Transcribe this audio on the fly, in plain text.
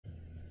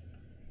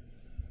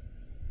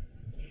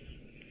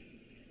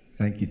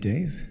Thank you,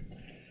 Dave.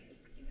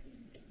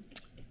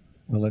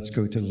 Well, let's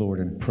go to the Lord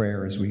in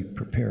prayer as we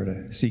prepare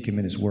to seek him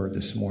in his word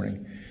this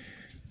morning.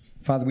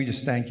 Father, we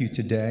just thank you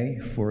today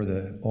for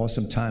the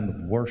awesome time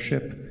of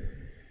worship.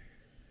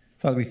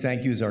 Father, we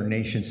thank you as our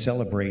nation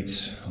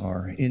celebrates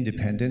our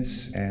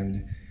independence,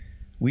 and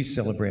we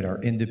celebrate our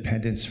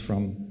independence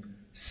from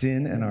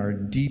sin and our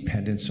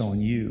dependence on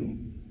you.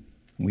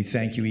 And we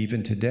thank you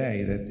even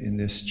today that in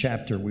this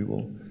chapter we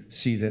will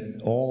see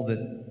that all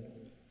that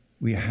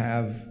we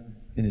have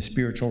in the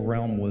spiritual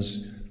realm was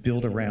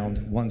built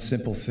around one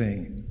simple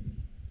thing: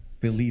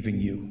 believing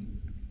you.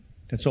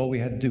 That's all we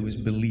had to do was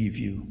believe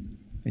you,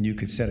 and you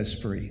could set us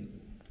free.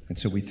 And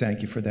so we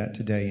thank you for that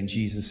today in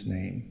Jesus'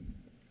 name.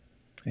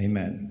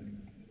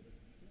 Amen.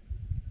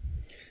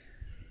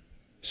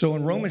 So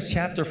in Romans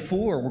chapter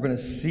 4, we're going to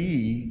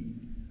see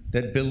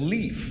that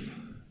belief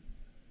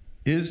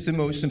is the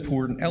most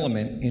important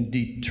element in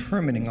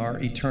determining our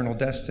eternal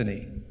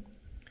destiny.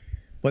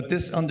 But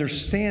this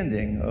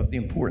understanding of the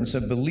importance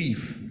of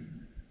belief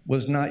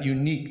was not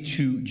unique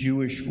to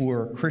Jewish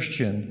or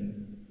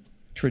Christian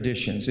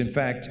traditions. In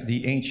fact,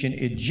 the ancient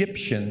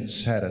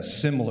Egyptians had a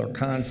similar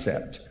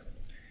concept.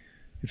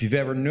 If you've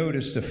ever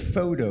noticed the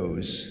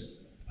photos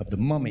of the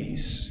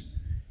mummies,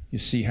 you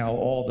see how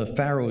all the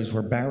pharaohs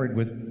were buried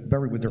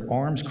with their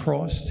arms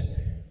crossed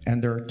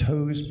and their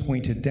toes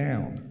pointed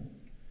down.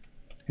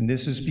 And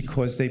this is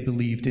because they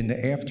believed in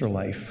the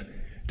afterlife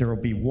there will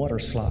be water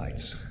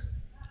slides.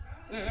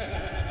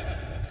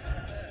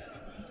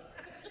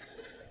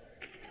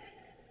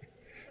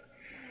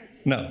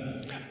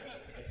 No.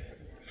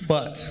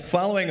 But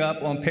following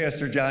up on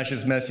Pastor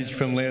Josh's message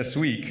from last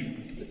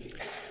week,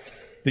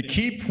 the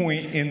key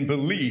point in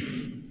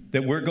belief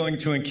that we're going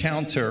to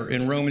encounter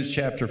in Romans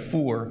chapter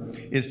 4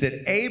 is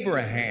that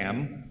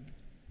Abraham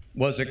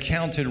was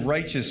accounted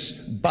righteous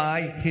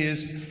by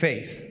his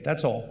faith.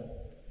 That's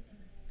all.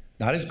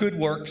 Not his good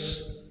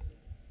works.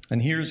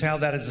 And here's how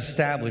that is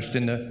established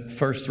in the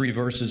first 3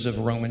 verses of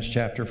Romans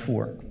chapter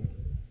 4.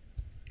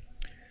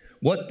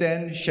 What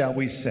then shall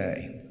we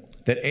say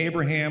that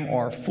Abraham,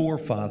 our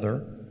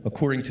forefather,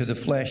 according to the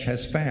flesh,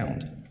 has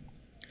found?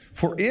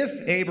 For if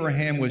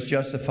Abraham was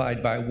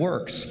justified by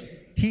works,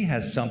 he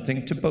has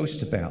something to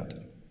boast about,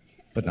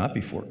 but not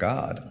before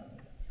God.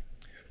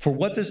 For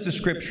what does the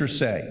scripture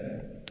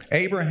say?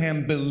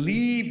 Abraham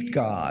believed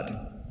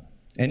God,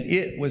 and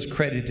it was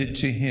credited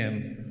to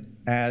him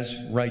as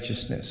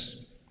righteousness.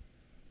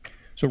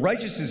 So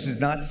righteousness is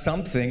not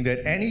something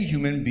that any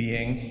human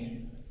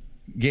being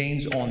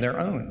gains on their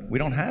own. We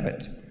don't have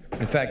it.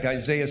 In fact,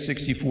 Isaiah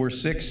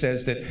 64:6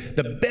 says that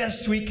the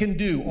best we can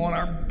do on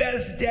our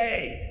best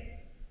day,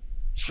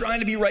 trying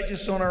to be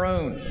righteous on our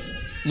own,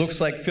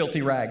 looks like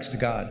filthy rags to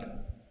God.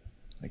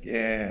 Like,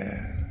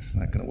 yeah, it's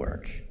not going to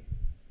work.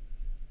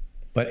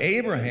 But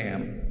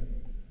Abraham,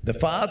 the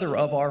father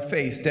of our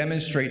faith,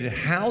 demonstrated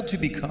how to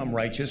become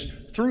righteous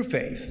through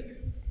faith.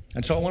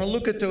 And so I want to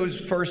look at those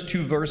first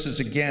 2 verses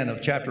again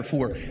of chapter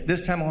 4.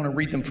 This time I want to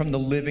read them from the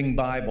Living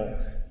Bible.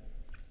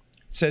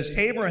 It says,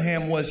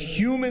 Abraham was,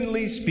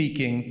 humanly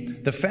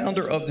speaking, the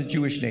founder of the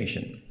Jewish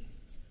nation.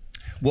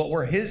 What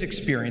were his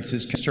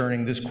experiences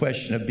concerning this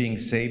question of being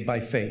saved by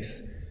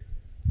faith?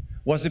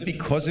 Was it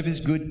because of his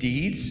good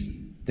deeds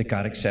that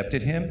God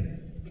accepted him?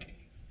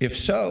 If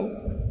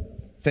so,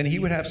 then he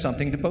would have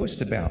something to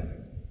boast about.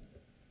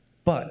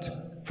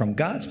 But from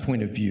God's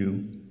point of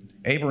view,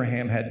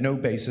 Abraham had no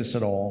basis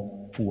at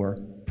all for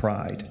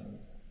pride,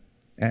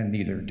 and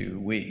neither do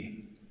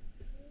we.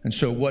 And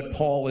so what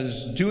Paul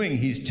is doing,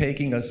 he's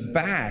taking us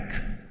back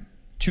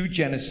to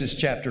Genesis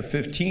chapter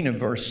 15 and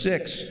verse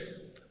 6,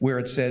 where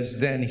it says,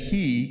 then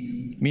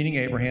he, meaning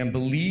Abraham,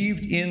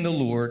 believed in the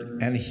Lord,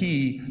 and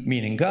he,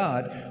 meaning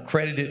God,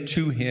 credited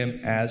to him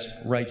as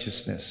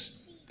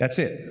righteousness. That's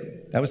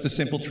it. That was the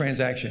simple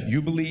transaction.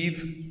 You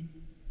believe,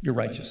 you're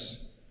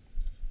righteous.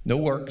 No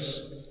works.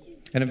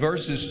 And in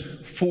verses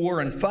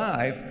 4 and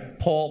 5,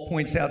 Paul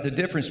points out the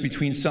difference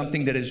between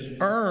something that is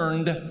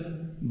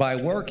earned by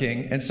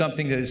working and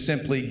something that is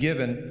simply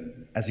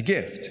given as a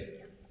gift.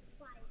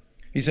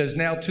 He says,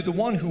 now to the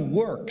one who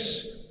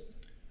works,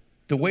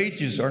 the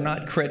wages are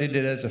not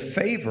credited as a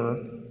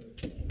favor,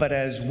 but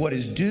as what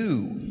is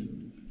due.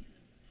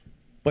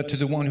 But to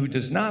the one who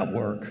does not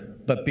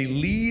work, but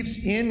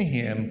believes in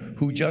him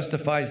who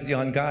justifies the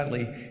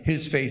ungodly,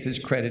 his faith is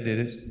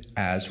credited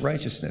as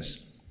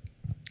righteousness.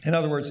 In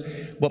other words,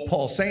 what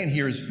Paul's saying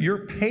here is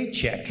your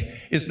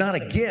paycheck is not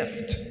a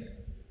gift.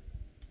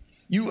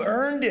 You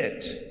earned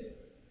it.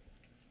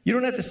 You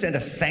don't have to send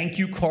a thank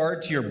you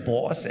card to your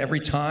boss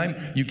every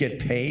time you get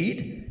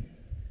paid.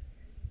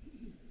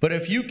 But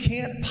if you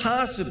can't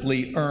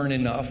possibly earn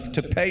enough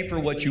to pay for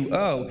what you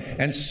owe,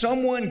 and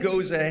someone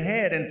goes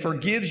ahead and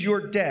forgives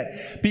your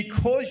debt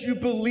because you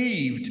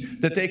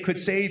believed that they could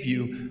save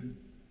you,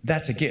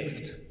 that's a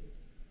gift.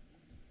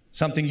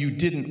 Something you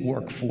didn't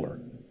work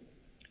for.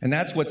 And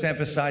that's what's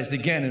emphasized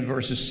again in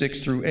verses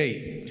 6 through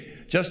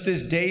 8. Just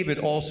as David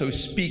also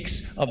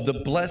speaks of the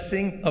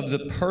blessing of the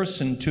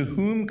person to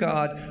whom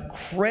God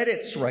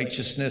credits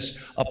righteousness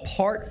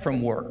apart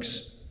from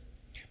works.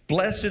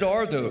 Blessed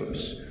are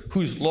those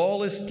whose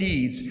lawless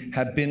deeds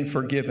have been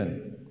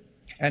forgiven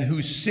and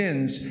whose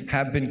sins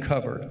have been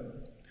covered.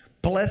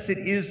 Blessed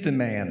is the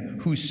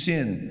man whose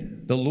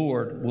sin the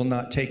Lord will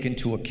not take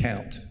into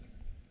account.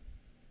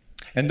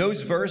 And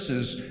those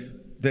verses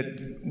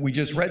that we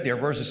just read there,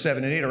 verses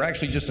 7 and 8, are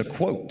actually just a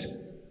quote.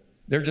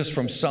 They're just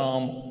from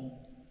Psalm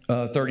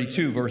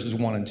 32, verses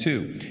 1 and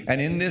 2. And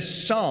in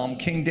this psalm,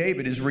 King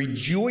David is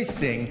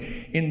rejoicing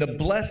in the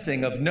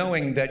blessing of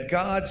knowing that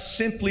God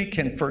simply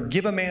can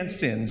forgive a man's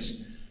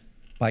sins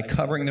by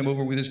covering them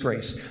over with his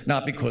grace.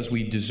 Not because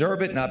we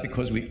deserve it, not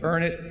because we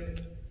earn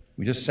it.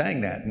 We just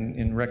sang that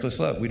in Reckless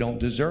Love. We don't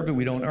deserve it,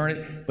 we don't earn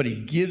it, but he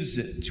gives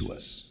it to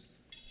us.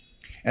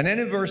 And then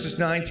in verses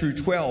 9 through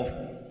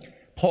 12,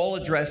 Paul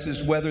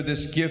addresses whether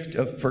this gift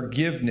of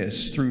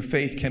forgiveness through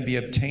faith can be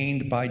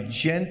obtained by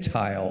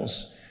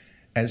Gentiles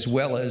as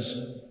well as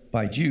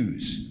by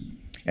Jews.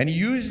 And he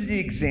uses the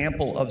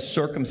example of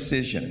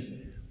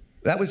circumcision.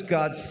 That was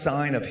God's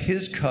sign of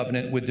his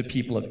covenant with the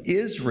people of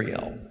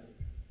Israel.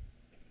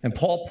 And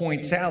Paul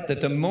points out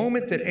that the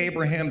moment that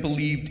Abraham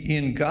believed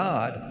in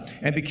God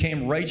and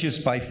became righteous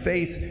by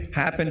faith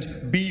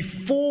happened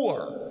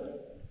before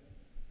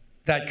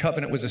that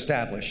covenant was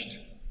established.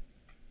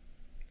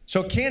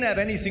 So it can't have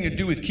anything to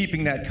do with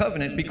keeping that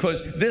covenant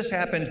because this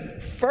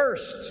happened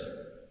first.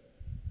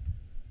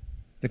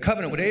 The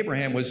covenant with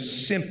Abraham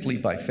was simply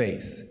by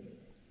faith.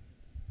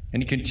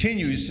 And he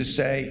continues to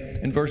say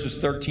in verses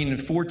 13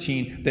 and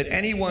 14 that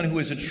anyone who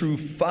is a true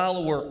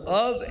follower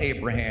of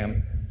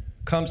Abraham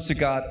comes to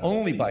God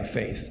only by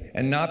faith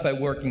and not by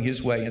working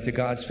his way into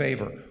God's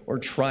favor or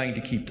trying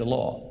to keep the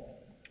law.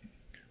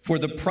 For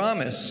the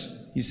promise,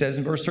 he says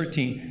in verse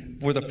 13,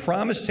 for the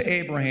promise to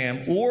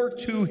Abraham or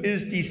to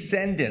his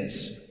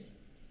descendants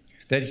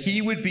that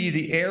he would be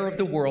the heir of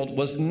the world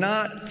was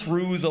not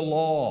through the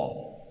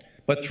law,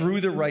 but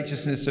through the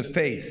righteousness of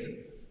faith.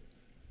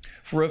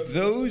 For if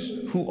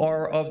those who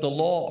are of the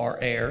law are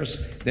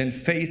heirs, then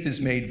faith is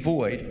made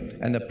void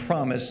and the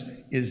promise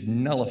is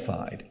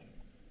nullified.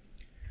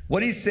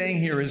 What he's saying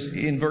here is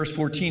in verse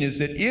 14 is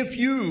that if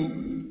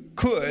you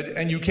could,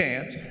 and you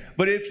can't,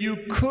 but if you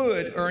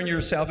could earn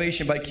your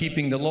salvation by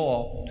keeping the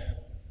law,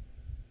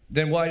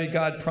 then why did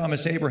God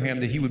promise Abraham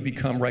that he would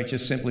become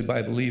righteous simply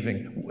by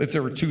believing, if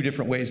there were two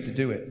different ways to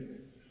do it?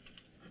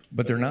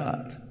 But they're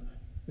not.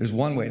 There's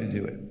one way to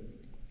do it.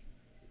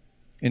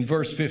 In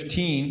verse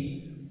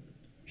 15,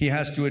 he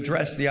has to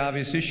address the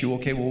obvious issue.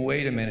 Okay, well,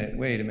 wait a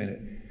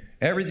minute.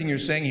 Everything you're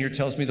saying here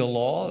tells me the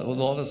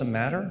law doesn't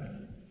matter.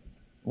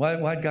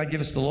 Why did God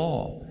give us the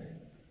law?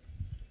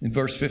 In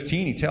verse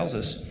 15, he tells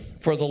us,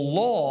 for the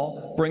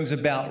law brings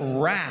about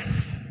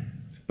wrath,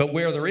 but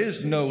where there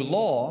is no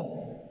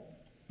law,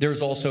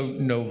 there's also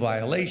no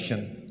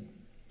violation.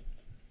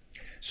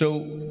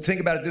 So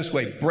think about it this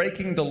way.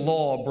 Breaking the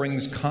law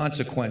brings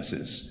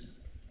consequences.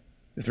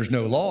 If there's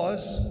no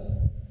laws,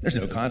 there's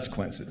no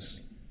consequences.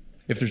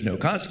 If there's no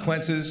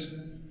consequences,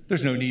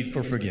 there's no need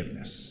for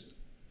forgiveness.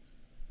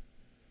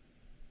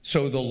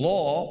 So the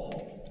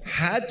law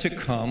had to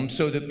come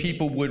so that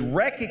people would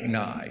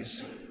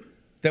recognize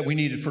that we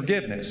needed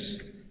forgiveness.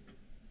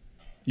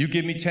 You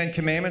give me 10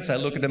 commandments, I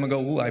look at them and go,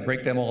 ooh, I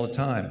break them all the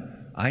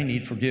time. I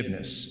need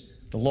forgiveness.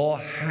 The law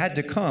had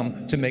to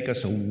come to make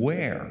us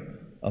aware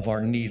of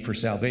our need for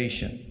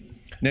salvation.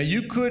 Now,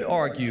 you could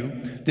argue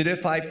that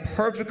if I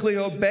perfectly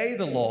obey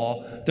the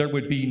law, there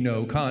would be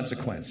no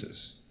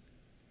consequences.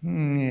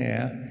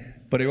 Yeah,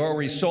 but I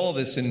already saw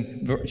this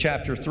in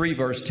chapter 3,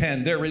 verse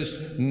 10. There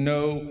is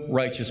no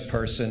righteous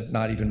person,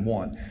 not even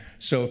one.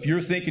 So if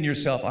you're thinking to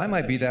yourself, I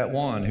might be that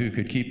one who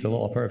could keep the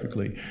law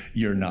perfectly,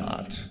 you're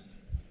not.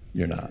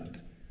 You're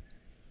not.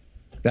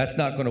 That's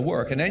not going to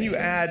work. And then you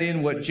add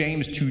in what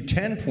James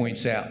 2:10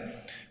 points out.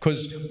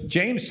 Because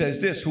James says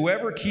this,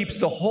 whoever keeps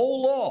the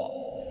whole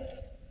law,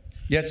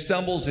 yet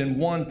stumbles in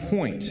one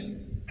point,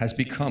 has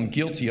become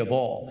guilty of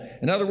all.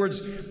 In other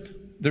words,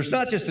 there's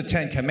not just the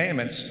 10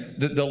 commandments.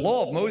 The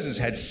law of Moses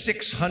had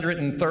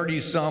 630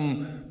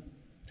 some.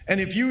 And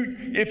if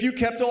you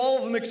kept all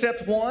of them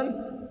except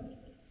one,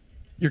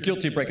 you're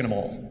guilty of breaking them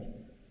all.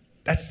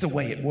 That's the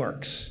way it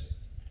works.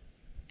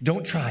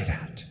 Don't try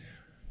that.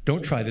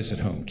 Don't try this at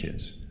home,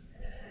 kids.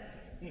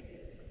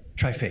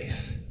 Try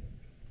faith.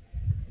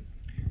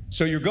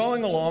 So you're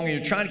going along and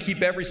you're trying to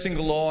keep every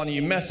single law, and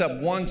you mess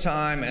up one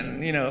time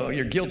and,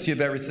 you're guilty of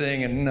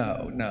everything, and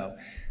no.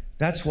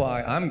 That's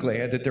why I'm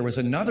glad that there was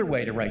another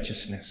way to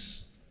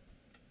righteousness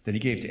that he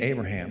gave to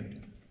Abraham.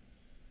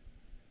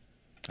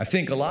 I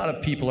think a lot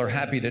of people are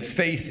happy that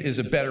faith is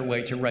a better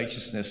way to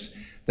righteousness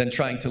than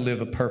trying to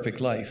live a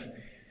perfect life.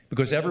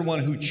 Because everyone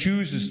who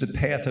chooses the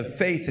path of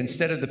faith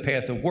instead of the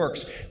path of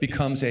works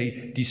becomes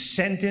a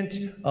descendant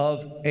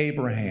of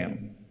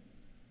Abraham.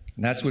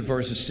 And that's what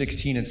verses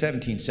 16 and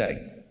 17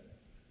 say.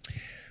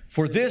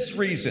 For this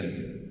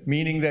reason,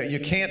 meaning that you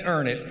can't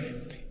earn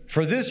it,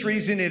 for this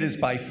reason it is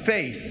by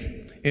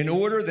faith, in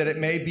order that it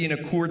may be in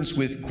accordance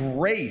with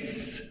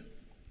grace,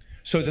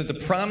 so that the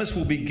promise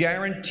will be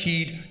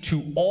guaranteed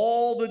to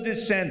all the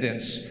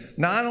descendants,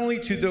 not only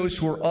to those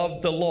who are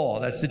of the law,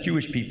 that's the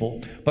Jewish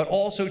people, but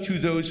also to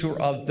those who are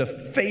of the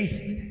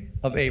faith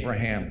of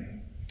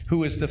Abraham,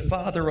 who is the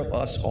father of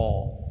us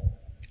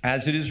all.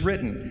 As it is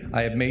written,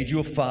 I have made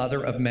you a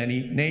father of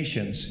many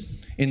nations,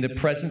 in the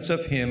presence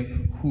of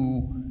him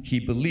who he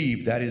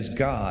believed, that is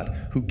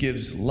God, who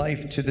gives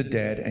life to the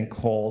dead and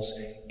calls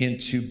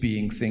into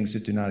being things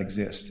that do not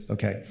exist.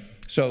 Okay,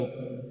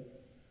 so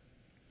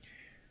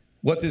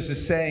what this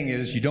is saying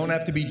is you don't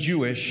have to be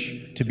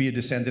Jewish to be a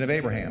descendant of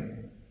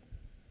Abraham.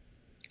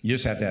 You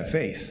just have to have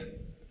faith.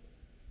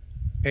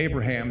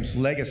 Abraham's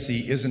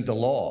legacy isn't the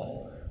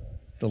law.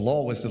 The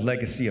law was the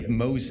legacy of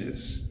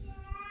Moses.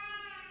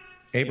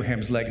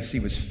 Abraham's legacy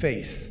was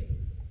faith.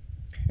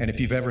 And if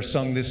you've ever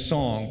sung this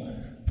song,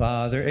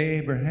 Father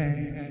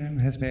Abraham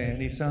has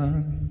many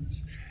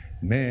sons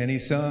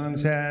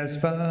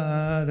has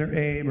Father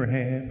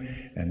Abraham,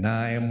 and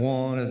I am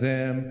one of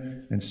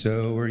them, and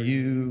so are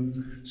you.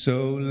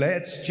 So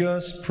let's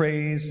just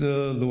praise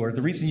the Lord.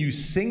 The reason you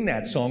sing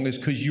that song is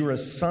because you're a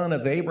son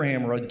of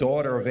Abraham or a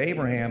daughter of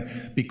Abraham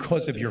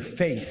because of your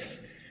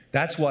faith.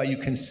 That's why you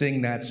can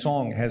sing that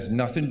song. It has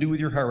nothing to do with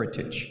your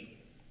heritage.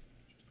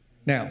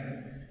 Now,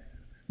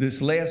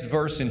 this last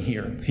verse in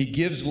here, he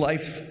gives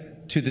life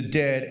to the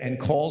dead and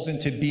calls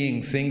into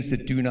being things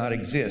that do not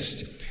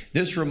exist.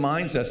 This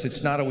reminds us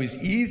it's not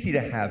always easy to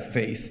have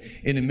faith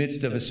in the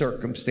midst of a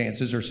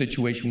circumstances or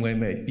situation we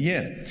may be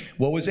in.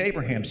 What was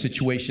Abraham's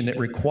situation that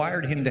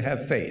required him to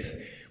have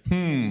faith?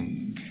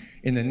 In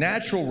the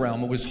natural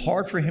realm, it was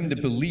hard for him to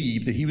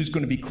believe that he was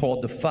going to be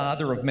called the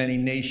father of many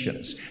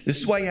nations. This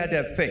is why he had to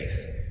have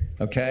faith,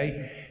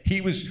 okay?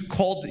 He was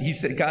called,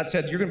 God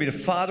said, you're going to be the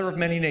father of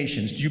many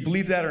nations. Do you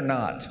believe that or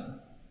not?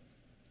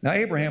 Now,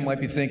 Abraham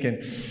might be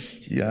thinking,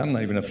 yeah, I'm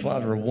not even a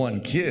father of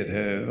one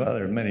kid,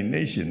 father of many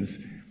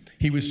nations.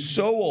 He was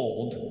so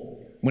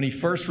old when he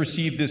first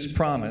received this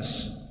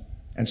promise,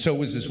 and so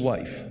was his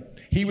wife.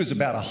 He was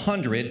about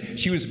 100,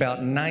 she was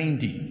about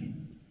 90.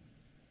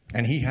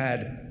 And he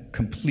had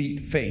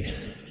complete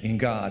faith in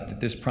God that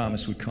this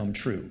promise would come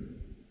true.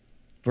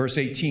 Verse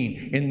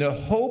 18, in the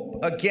hope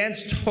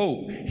against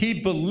hope, he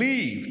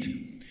believed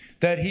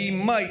that he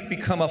might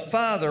become a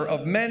father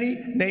of many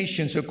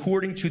nations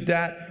according to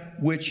that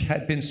which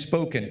had been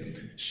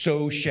spoken.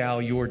 So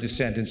shall your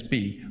descendants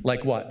be.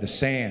 Like what? The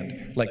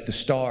sand, like the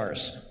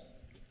stars.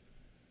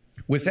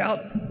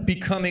 Without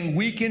becoming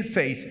weak in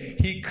faith,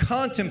 he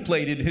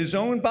contemplated his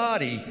own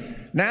body,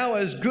 now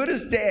as good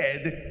as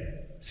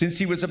dead, since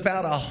he was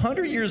about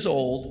 100 years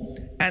old,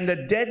 and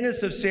the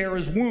deadness of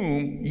Sarah's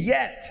womb,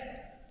 yet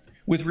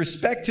with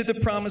respect to the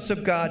promise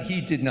of God, he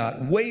did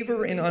not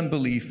waver in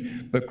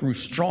unbelief, but grew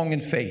strong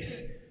in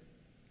faith,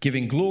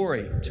 giving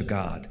glory to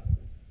God,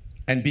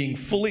 and being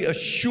fully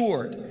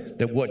assured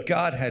that what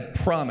God had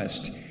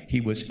promised,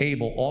 he was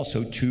able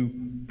also to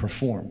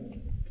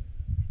perform.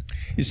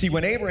 You see,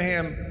 when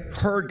Abraham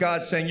heard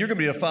God saying, you're going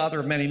to be the father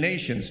of many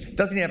nations,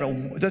 doesn't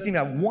even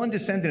have one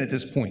descendant at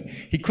this point.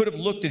 He could have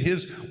looked at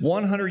his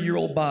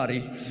 100-year-old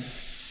body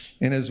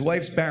and his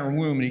wife's barren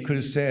womb, and he could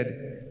have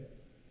said,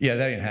 yeah,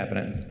 that ain't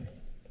happening.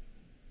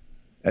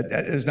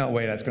 There's no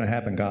way that's going to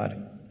happen,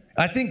 God.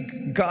 I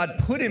think God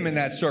put him in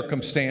that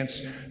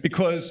circumstance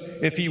because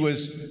if he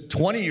was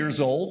 20 years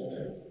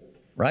old,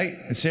 right,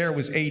 and Sarah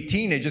was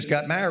 18, they just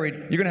got married,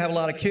 you're going to have a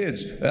lot of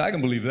kids. I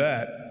can believe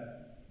that.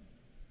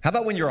 How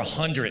about when you're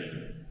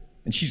 100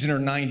 and she's in her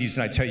 90s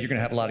and I tell you you're going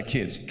to have a lot of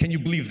kids? Can you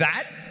believe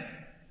that?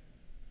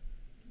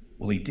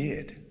 Well, he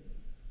did.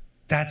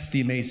 That's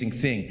the amazing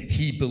thing.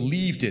 He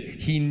believed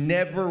it. He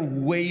never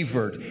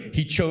wavered.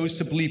 He chose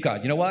to believe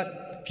God. You know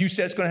what? If you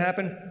said it's going to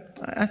happen,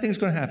 I think it's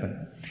going to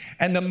happen.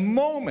 And the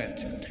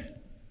moment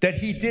that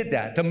he did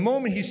that, the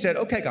moment he said,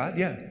 okay, God,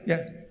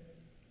 yeah,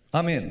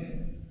 I'm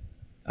in.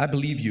 I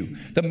believe you.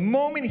 The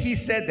moment he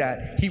said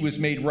that, he was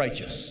made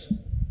righteous.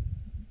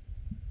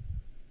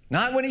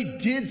 Not when he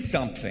did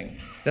something.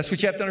 That's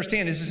what you have to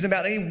understand. This isn't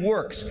about any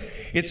works.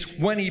 It's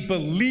when he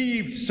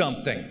believed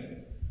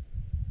something.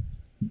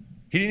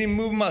 He didn't even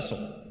move a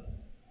muscle.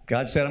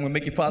 God said, I'm going to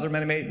make you father of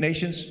many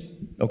nations.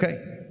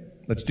 Okay,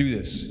 let's do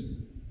this.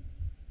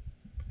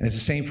 And it's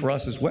the same for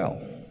us as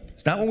well.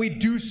 It's not when we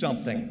do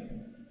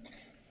something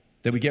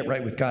that we get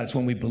right with God. It's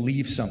when we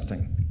believe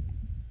something.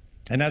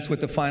 And that's what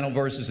the final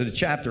verses of the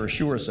chapter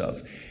assure us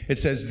of. It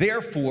says,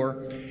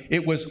 therefore,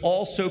 it was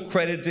also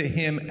credited to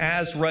him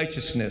as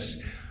righteousness.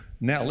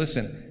 Now,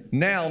 listen.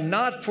 Now,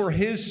 not for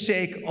his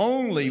sake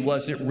only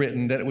was it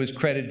written that it was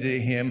credited to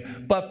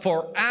him, but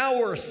for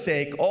our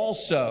sake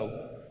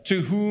also,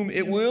 to whom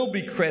it will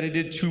be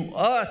credited to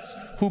us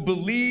who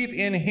believe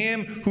in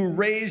him who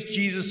raised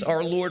Jesus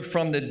our Lord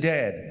from the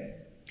dead.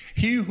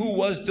 He who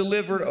was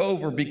delivered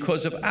over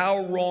because of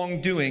our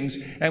wrongdoings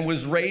and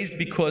was raised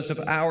because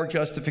of our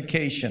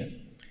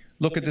justification.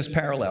 Look at this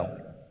parallel.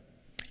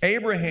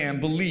 Abraham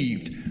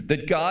believed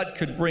that God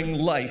could bring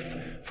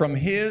life from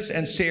his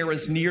and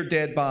Sarah's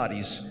near-dead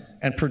bodies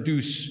and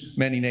produce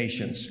many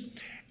nations.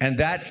 And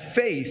that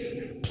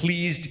faith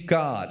pleased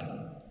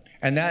God.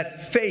 And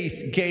that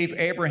faith gave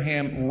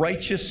Abraham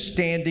righteous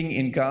standing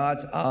in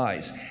God's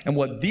eyes. And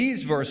what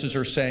these verses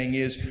are saying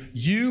is,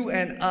 you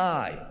and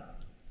I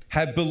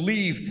have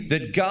believed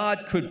that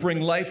God could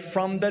bring life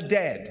from the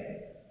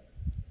dead.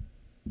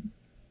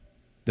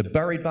 The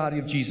buried body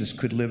of Jesus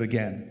could live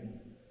again.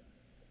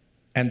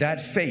 And that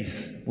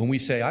faith, when we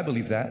say, I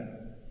believe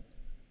that.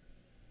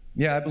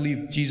 Yeah, I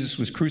believe Jesus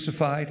was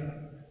crucified,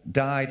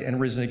 died, and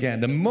risen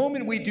again. The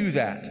moment we do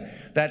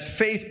that, that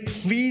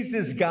faith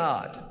pleases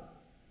God.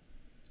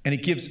 And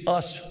it gives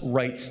us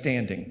right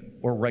standing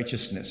or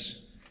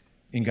righteousness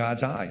in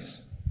God's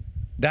eyes.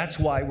 That's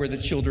why we're the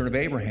children of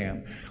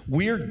Abraham.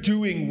 We're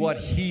doing what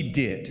he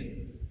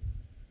did.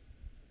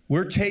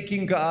 We're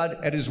taking God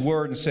at his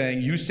word and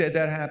saying, you said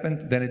that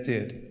happened, then it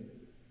did.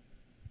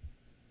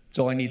 That's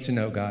all I need to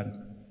know, God.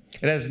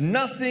 It has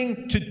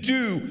nothing to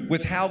do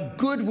with how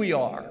good we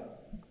are.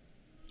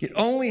 It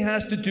only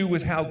has to do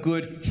with how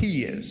good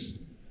he is.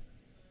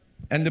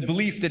 And the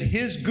belief that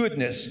his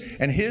goodness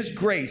and his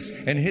grace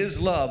and his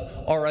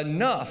love are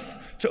enough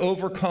to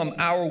overcome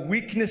our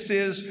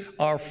weaknesses,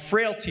 our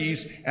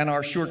frailties, and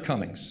our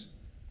shortcomings.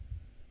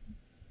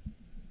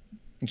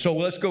 And so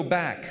let's go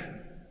back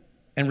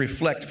and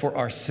reflect for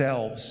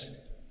ourselves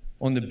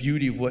on the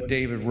beauty of what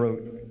David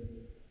wrote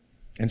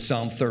in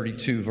Psalm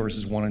 32,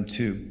 verses 1 and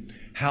 2.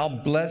 How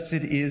blessed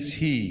is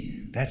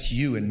he, that's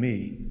you and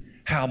me.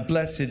 How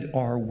blessed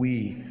are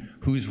we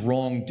whose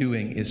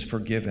wrongdoing is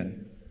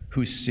forgiven,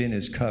 whose sin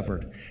is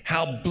covered.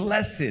 How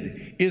blessed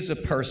is a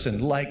person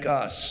like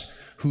us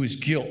whose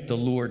guilt the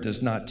Lord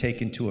does not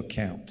take into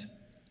account.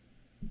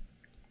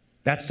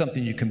 That's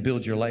something you can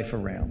build your life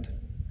around.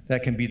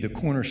 That can be the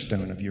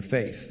cornerstone of your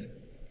faith.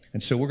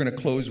 And so we're going to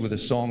close with a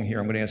song here.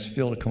 I'm going to ask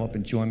Phil to come up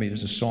and join me.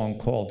 There's a song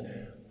called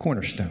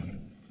Cornerstone.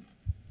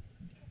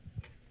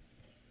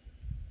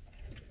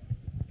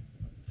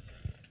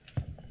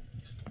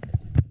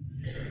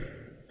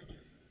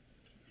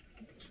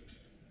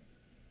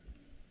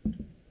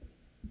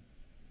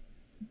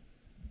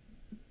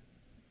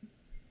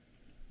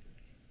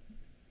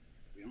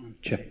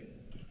 Check.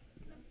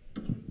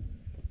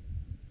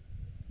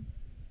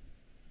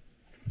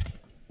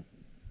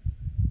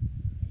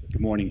 Good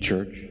morning,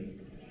 church.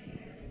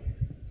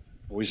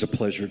 Always a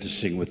pleasure to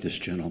sing with this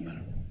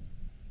gentleman.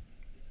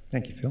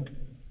 Thank you, Phil.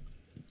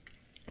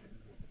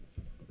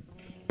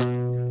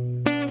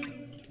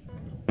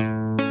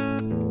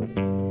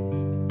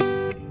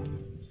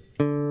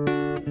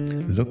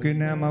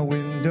 Looking out my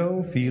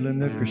window, feeling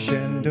the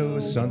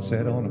crescendo,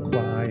 sunset on a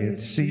quiet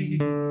sea.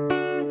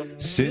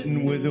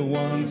 Sitting with the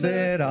ones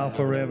that I'll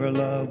forever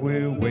love,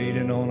 we're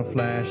waiting on a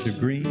flash of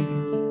green.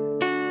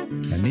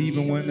 And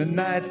even when the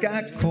nights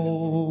got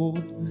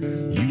cold,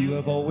 you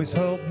have always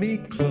held me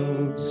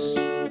close.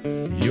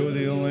 You're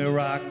the only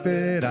rock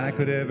that I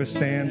could ever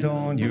stand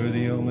on. You're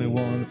the only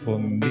one for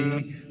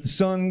me. The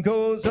sun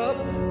goes up,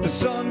 the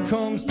sun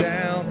comes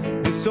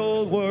down. This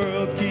old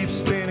world keeps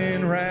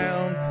spinning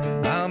round.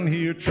 I'm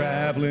here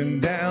traveling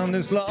down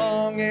this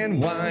long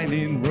and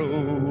winding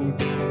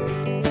road.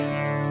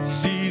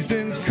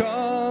 Seasons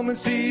come and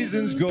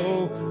seasons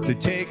go. They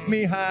take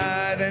me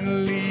high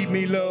and leave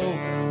me low.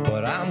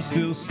 But I'm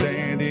still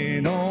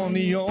standing on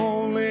the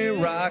only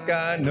rock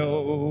I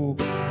know.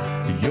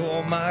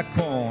 You're my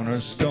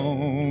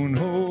cornerstone.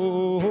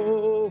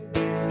 Oh,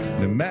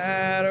 no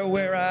matter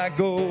where I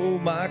go,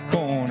 my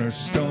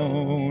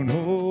cornerstone.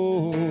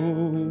 Oh,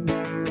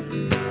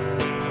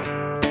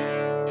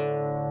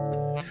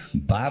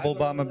 Bible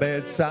by my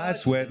bedside,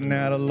 sweating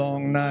out a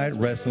long night,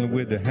 wrestling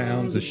with the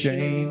hounds of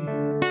shame.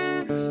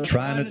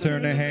 Trying to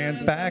turn their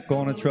hands back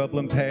on a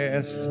troubling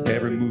past.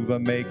 Every move I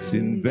make's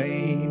in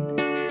vain.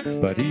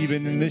 But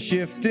even in the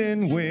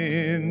shifting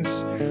winds,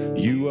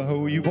 you are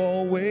who you've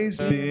always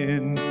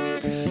been.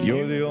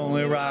 You're the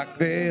only rock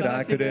that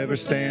I could ever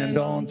stand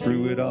on.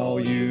 Through it all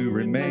you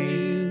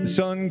remain. The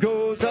sun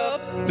goes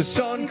up, the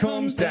sun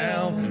comes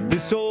down.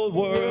 This old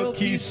world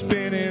keeps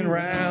spinning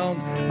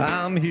round.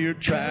 I'm here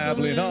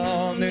traveling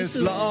on this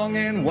long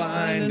and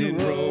winding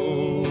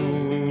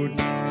road.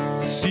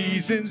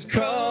 Seasons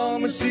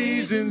come and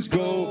seasons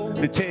go.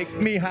 They take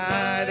me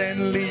high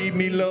and leave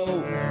me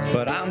low.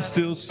 But I'm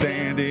still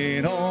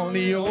standing on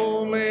the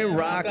only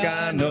rock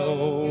I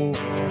know.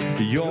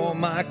 You're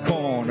my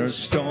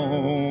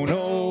cornerstone.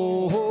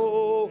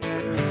 Oh,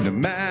 no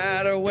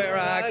matter where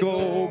I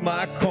go,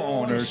 my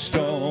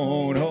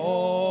cornerstone.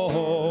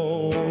 Oh,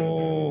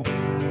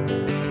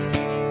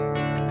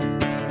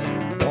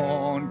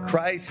 on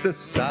Christ the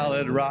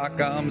solid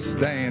rock I'm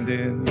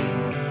standing.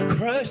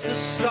 Christ the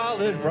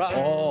solid rock.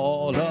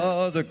 All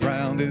other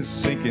ground is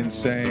sinking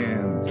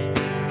sand.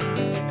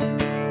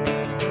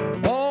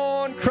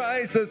 On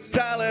Christ the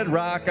solid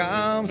rock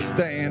I'm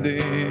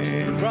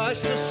standing.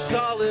 Christ the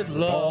solid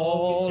love.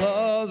 All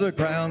other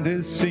ground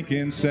is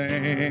sinking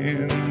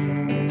sand.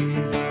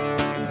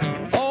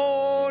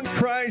 On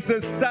Christ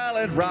the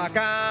solid rock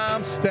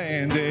I'm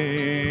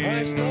standing.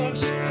 Christ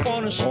the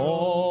cornerstone.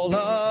 All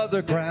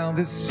other ground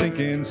is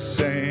sinking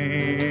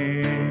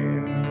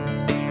sand.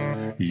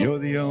 You're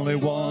the only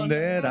one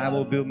that I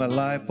will build my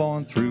life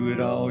on. Through it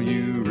all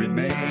you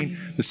remain.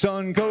 The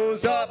sun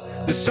goes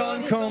up, the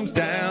sun comes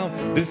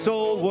down. This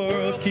old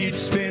world keeps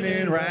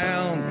spinning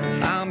round.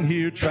 I'm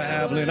here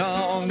traveling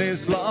on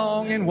this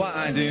long and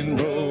winding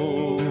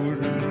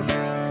road.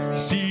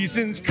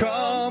 Seasons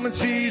come and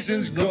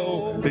seasons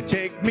go. They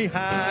take me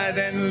high,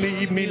 then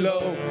leave me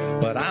low.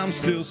 But I'm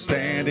still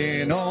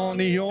standing on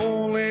the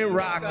only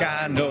rock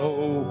I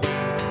know.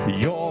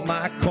 You're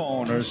my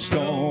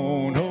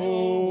cornerstone.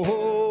 Oh,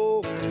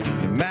 oh.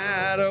 No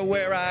matter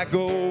where I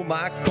go,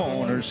 my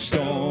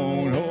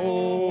cornerstone.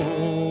 Oh,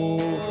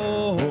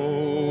 oh, oh.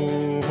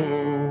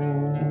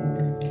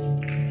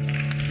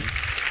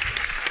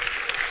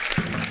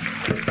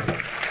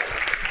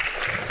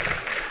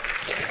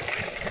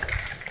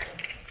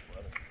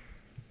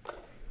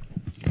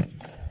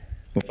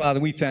 Well, Father,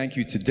 we thank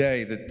you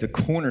today that the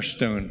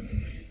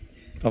cornerstone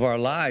of our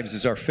lives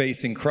is our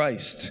faith in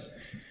Christ,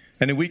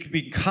 and that we can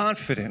be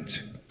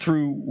confident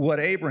through what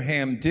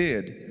Abraham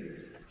did,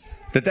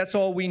 that that's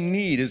all we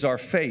need is our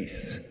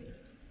faith.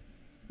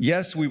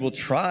 Yes, we will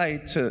try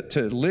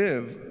to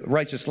live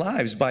righteous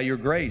lives by your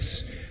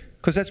grace,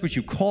 because that's what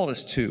you called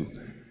us to,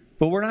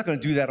 but we're not going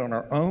to do that on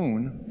our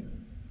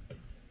own.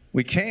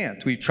 We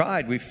can't. We've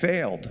tried. We've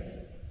failed.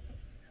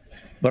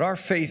 But our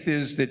faith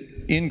is that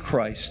in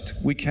Christ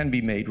we can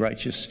be made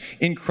righteous.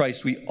 In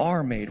Christ we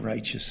are made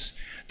righteous.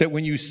 That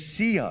when you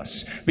see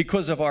us,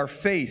 because of our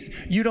faith,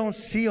 you don't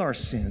see our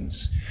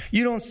sins.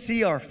 You don't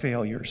see our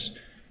failures.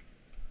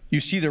 You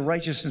see the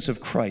righteousness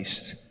of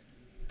Christ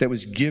that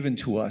was given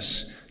to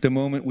us the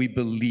moment we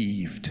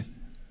believed.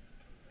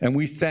 And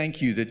we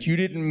thank you that you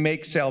didn't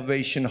make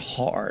salvation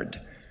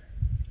hard.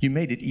 You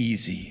made it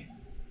easy.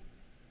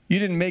 You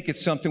didn't make it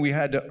something we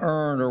had to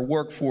earn or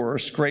work for or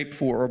scrape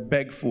for or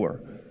beg for.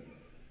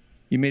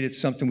 You made it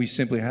something we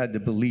simply had to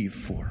believe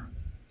for.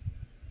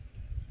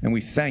 And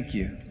we thank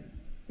you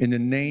in the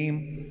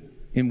name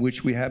in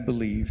which we have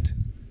believed,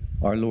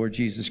 our Lord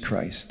Jesus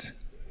Christ.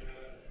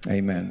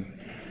 Amen.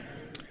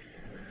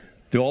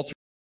 The altar.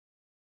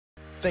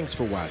 Thanks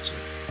for watching.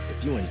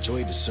 If you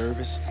enjoyed the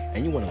service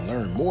and you want to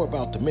learn more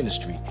about the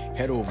ministry,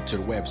 head over to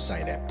the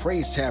website at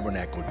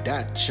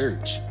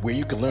praisetabernacle.church, where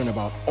you can learn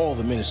about all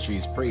the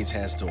ministries Praise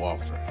has to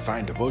offer.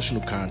 Find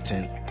devotional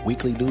content,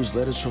 weekly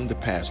newsletters from the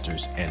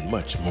pastors, and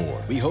much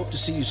more. We hope to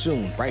see you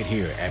soon right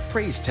here at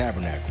Praise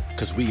Tabernacle,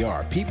 because we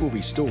are people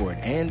restored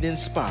and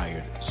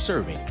inspired,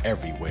 serving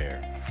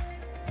everywhere.